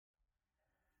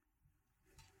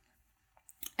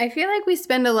I feel like we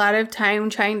spend a lot of time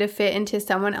trying to fit into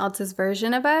someone else's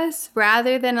version of us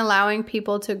rather than allowing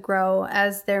people to grow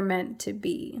as they're meant to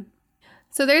be.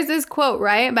 So there's this quote,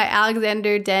 right, by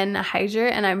Alexander Den Heiser,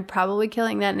 and I'm probably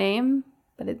killing that name,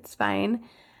 but it's fine.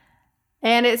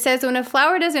 And it says, when a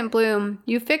flower doesn't bloom,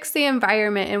 you fix the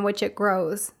environment in which it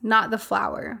grows, not the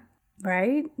flower,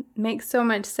 right? Makes so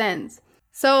much sense.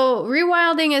 So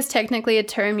rewilding is technically a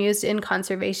term used in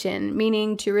conservation,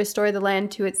 meaning to restore the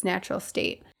land to its natural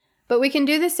state. But we can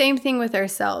do the same thing with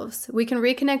ourselves. We can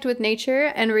reconnect with nature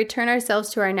and return ourselves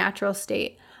to our natural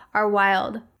state, our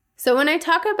wild. So when I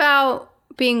talk about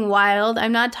being wild,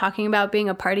 I'm not talking about being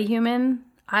a party human.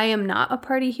 I am not a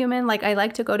party human. Like, I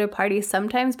like to go to parties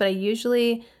sometimes, but I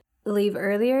usually leave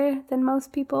earlier than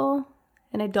most people.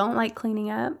 And I don't like cleaning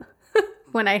up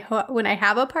when I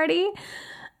have a party.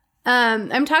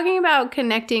 I'm talking about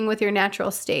connecting with your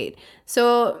natural state.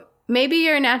 So maybe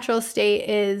your natural state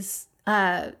is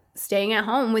staying at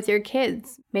home with your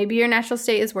kids. Maybe your natural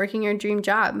state is working your dream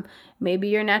job. Maybe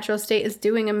your natural state is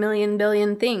doing a million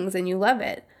billion things and you love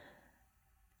it.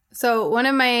 So one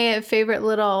of my favorite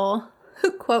little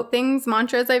quote things,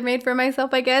 mantras I've made for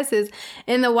myself, I guess, is,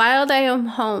 in the wild I am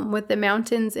home with the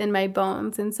mountains in my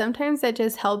bones. And sometimes that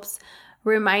just helps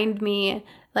remind me,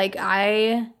 like,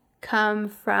 I come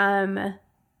from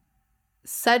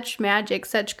such magic,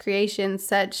 such creation,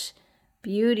 such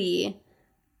beauty,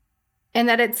 and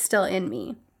that it's still in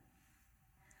me.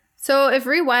 So if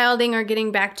rewilding or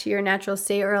getting back to your natural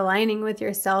state or aligning with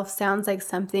yourself sounds like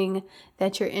something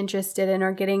that you're interested in,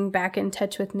 or getting back in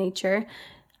touch with nature,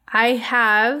 I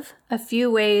have a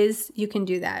few ways you can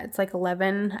do that. It's like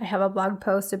 11. I have a blog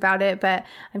post about it, but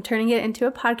I'm turning it into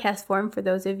a podcast form for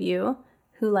those of you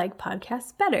who like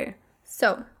podcasts better.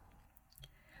 So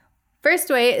first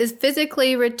way is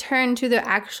physically return to the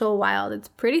actual wild. It's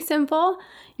pretty simple.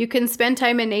 You can spend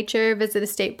time in nature, visit a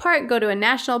state park, go to a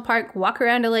national park, walk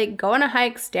around a lake, go on a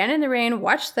hike, stand in the rain,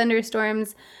 watch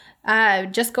thunderstorms.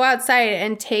 Just go outside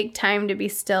and take time to be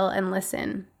still and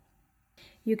listen.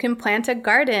 You can plant a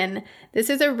garden. This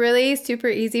is a really super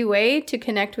easy way to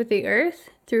connect with the earth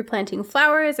through planting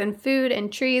flowers and food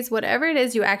and trees, whatever it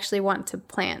is you actually want to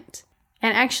plant.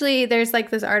 And actually, there's like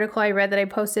this article I read that I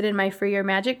posted in my Free Your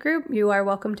Magic group. You are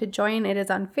welcome to join. It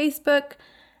is on Facebook.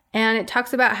 And it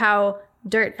talks about how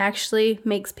dirt actually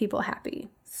makes people happy.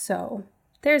 So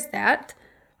there's that.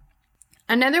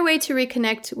 Another way to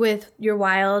reconnect with your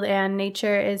wild and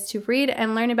nature is to read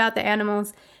and learn about the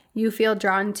animals you feel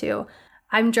drawn to.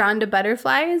 I'm drawn to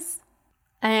butterflies,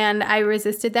 and I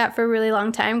resisted that for a really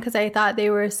long time because I thought they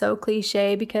were so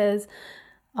cliche because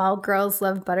all girls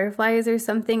love butterflies or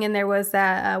something. And there was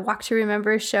that Walk to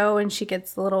Remember show, and she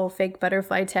gets the little fake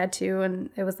butterfly tattoo, and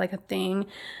it was like a thing.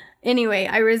 Anyway,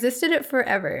 I resisted it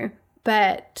forever,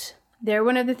 but they're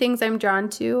one of the things I'm drawn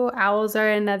to. Owls are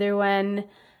another one.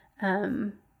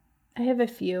 I have a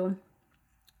few,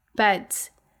 but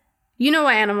you know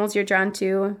what animals you're drawn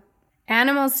to.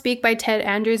 Animals Speak by Ted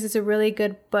Andrews is a really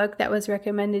good book that was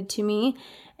recommended to me.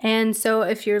 And so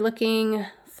if you're looking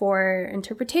for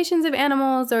interpretations of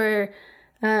animals or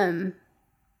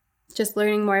just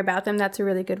learning more about them, that's a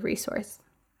really good resource.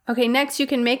 Okay, next you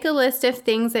can make a list of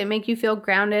things that make you feel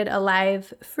grounded,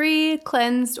 alive, free,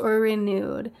 cleansed, or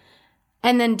renewed,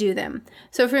 and then do them.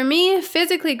 So for me,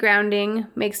 physically grounding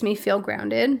makes me feel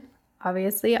grounded,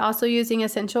 obviously. Also using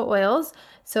essential oils.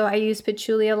 So I use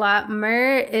patchouli a lot.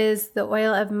 Myrrh is the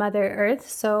oil of Mother Earth.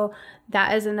 So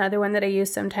that is another one that I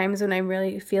use sometimes when I'm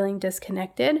really feeling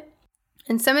disconnected.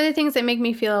 And some of the things that make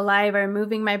me feel alive are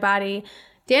moving my body,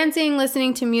 dancing,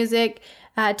 listening to music,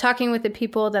 talking with the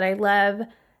people that I love.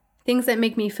 Things that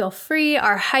make me feel free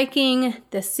are hiking,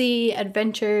 the sea,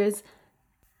 adventures.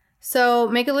 So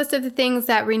make a list of the things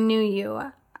that renew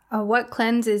you. What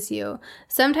cleanses you?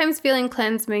 Sometimes feeling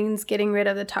cleansed means getting rid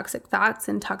of the toxic thoughts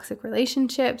and toxic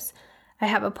relationships. I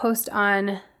have a post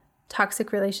on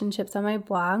toxic relationships on my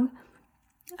blog.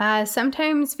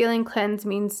 Sometimes feeling cleansed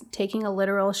means taking a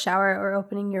literal shower or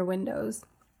opening your windows.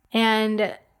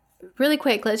 And really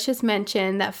quick, let's just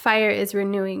mention that fire is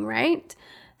renewing, right?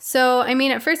 So, I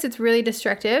mean, at first it's really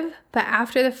destructive, but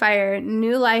after the fire,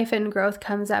 new life and growth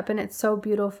comes up, and it's so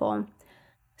beautiful.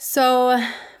 So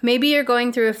maybe you're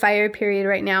going through a fire period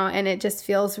right now and it just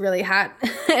feels really hot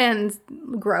and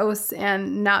gross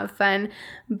and not fun.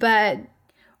 But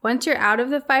once you're out of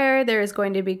the fire, there is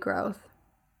going to be growth.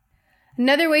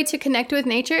 Another way to connect with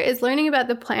nature is learning about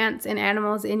the plants and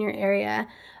animals in your area.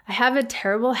 I have a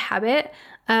terrible habit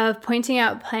of pointing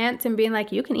out plants and being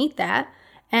like, you can eat that,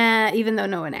 even though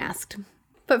no one asked.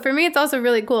 But for me, it's also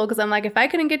really cool because I'm like, if I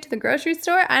couldn't get to the grocery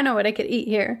store, I know what I could eat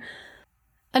here.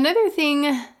 Another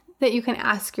thing that you can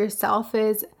ask yourself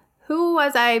is, who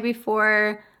was I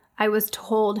before I was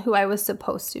told who I was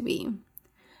supposed to be?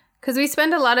 Because we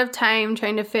spend a lot of time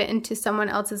trying to fit into someone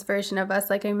else's version of us,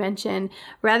 like I mentioned,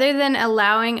 rather than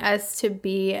allowing us to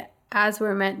be as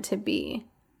we're meant to be.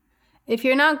 If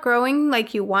you're not growing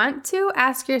like you want to,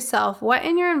 ask yourself what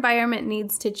in your environment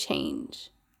needs to change.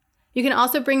 You can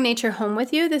also bring nature home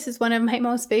with you. This is one of my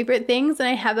most favorite things, and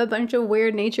I have a bunch of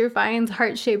weird nature finds,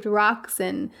 heart-shaped rocks,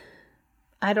 and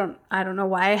I don't know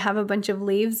why I have a bunch of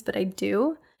leaves, but I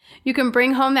do. You can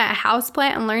bring home that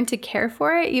houseplant and learn to care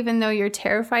for it, even though you're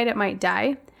terrified it might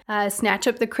die. Snatch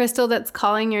up the crystal that's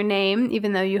calling your name,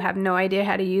 even though you have no idea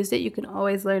how to use it. You can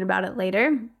always learn about it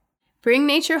later. Bring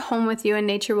nature home with you, and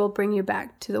nature will bring you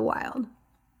back to the wild.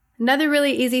 Another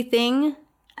really easy thing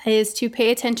is to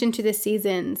pay attention to the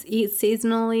seasons. Eat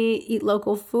seasonally, eat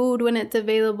local food when it's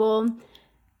available,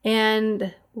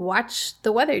 and watch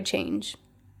the weather change.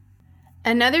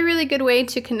 Another really good way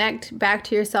to connect back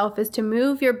to yourself is to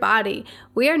move your body.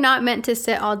 We are not meant to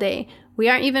sit all day. We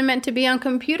aren't even meant to be on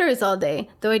computers all day,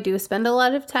 though I do spend a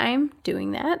lot of time doing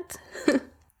that.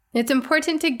 It's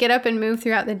important to get up and move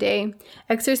throughout the day.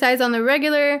 Exercise on the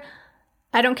regular.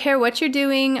 I don't care what you're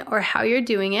doing or how you're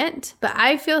doing it, but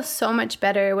I feel so much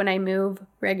better when I move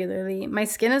regularly. My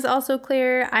skin is also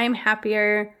clearer. I'm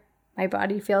happier. My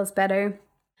body feels better.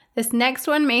 This next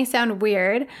one may sound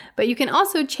weird, but you can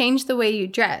also change the way you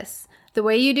dress, the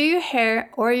way you do your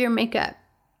hair or your makeup.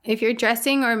 If you're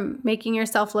dressing or making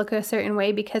yourself look a certain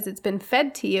way because it's been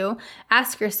fed to you,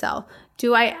 ask yourself,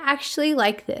 do I actually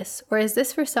like this, or is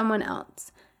this for someone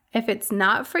else? If it's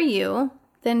not for you,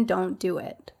 then don't do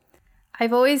it.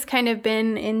 I've always kind of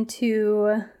been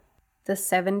into the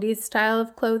 70s style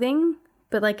of clothing,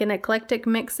 but like an eclectic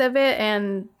mix of it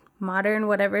and modern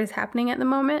whatever is happening at the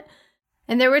moment.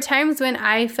 And there were times when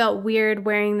I felt weird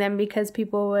wearing them because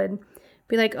people would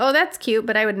be like, oh, that's cute,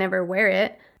 but I would never wear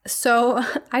it. So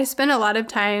I spent a lot of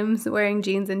times wearing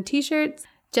jeans and t-shirts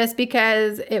just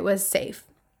because it was safe.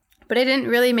 But it didn't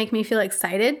really make me feel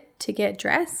excited to get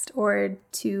dressed or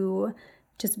to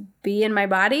just be in my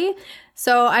body.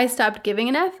 So I stopped giving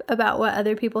an F about what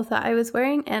other people thought I was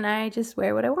wearing, and I just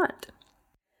wear what I want.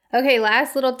 Okay,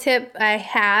 last little tip I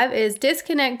have is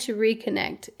disconnect to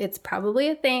reconnect. It's probably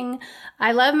a thing.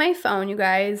 I love my phone, you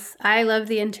guys. I love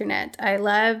the internet. I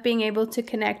love being able to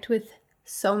connect with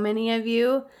so many of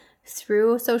you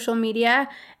through social media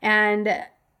and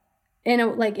in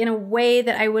a way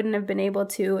that I wouldn't have been able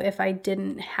to if I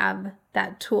didn't have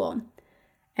that tool.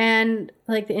 And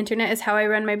like the internet is how I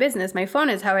run my business. My phone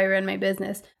is how I run my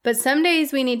business. But some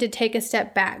days we need to take a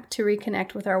step back to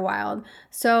reconnect with our wild.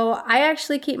 So I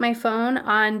actually keep my phone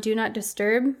on Do Not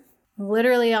Disturb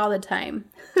literally all the time.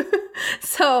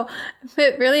 So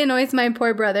it really annoys my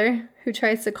poor brother who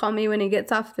tries to call me when he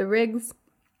gets off the rigs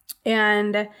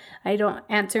and I don't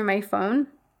answer my phone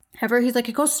ever. He's like,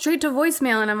 it goes straight to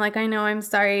voicemail. And I'm like, I know, I'm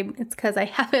sorry. It's because I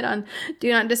have it on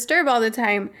Do Not Disturb all the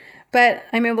time. But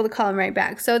I'm able to call him right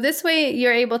back. So this way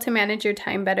you're able to manage your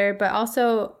time better, but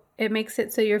also it makes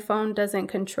it so your phone doesn't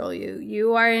control you.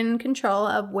 You are in control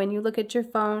of when you look at your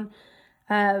phone,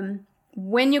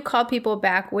 when you call people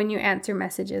back, when you answer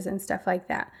messages and stuff like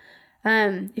that.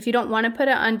 If you don't want to put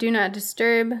it on Do Not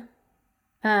Disturb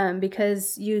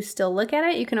because you still look at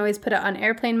it, you can always put it on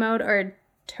airplane mode or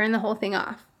turn the whole thing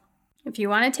off. If you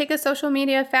want to take a social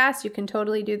media fast, you can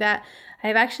totally do that.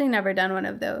 I've actually never done one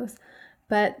of those,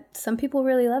 but some people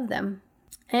really love them.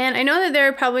 And I know that there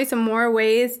are probably some more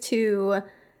ways to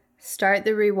start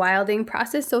the rewilding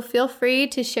process, so feel free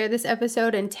to share this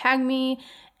episode and tag me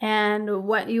and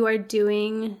what you are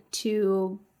doing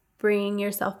to bring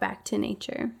yourself back to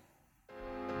nature.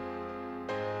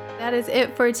 That is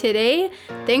it for today.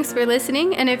 Thanks for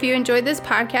listening. And if you enjoyed this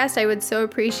podcast, I would so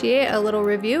appreciate a little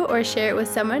review or share it with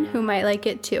someone who might like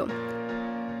it too.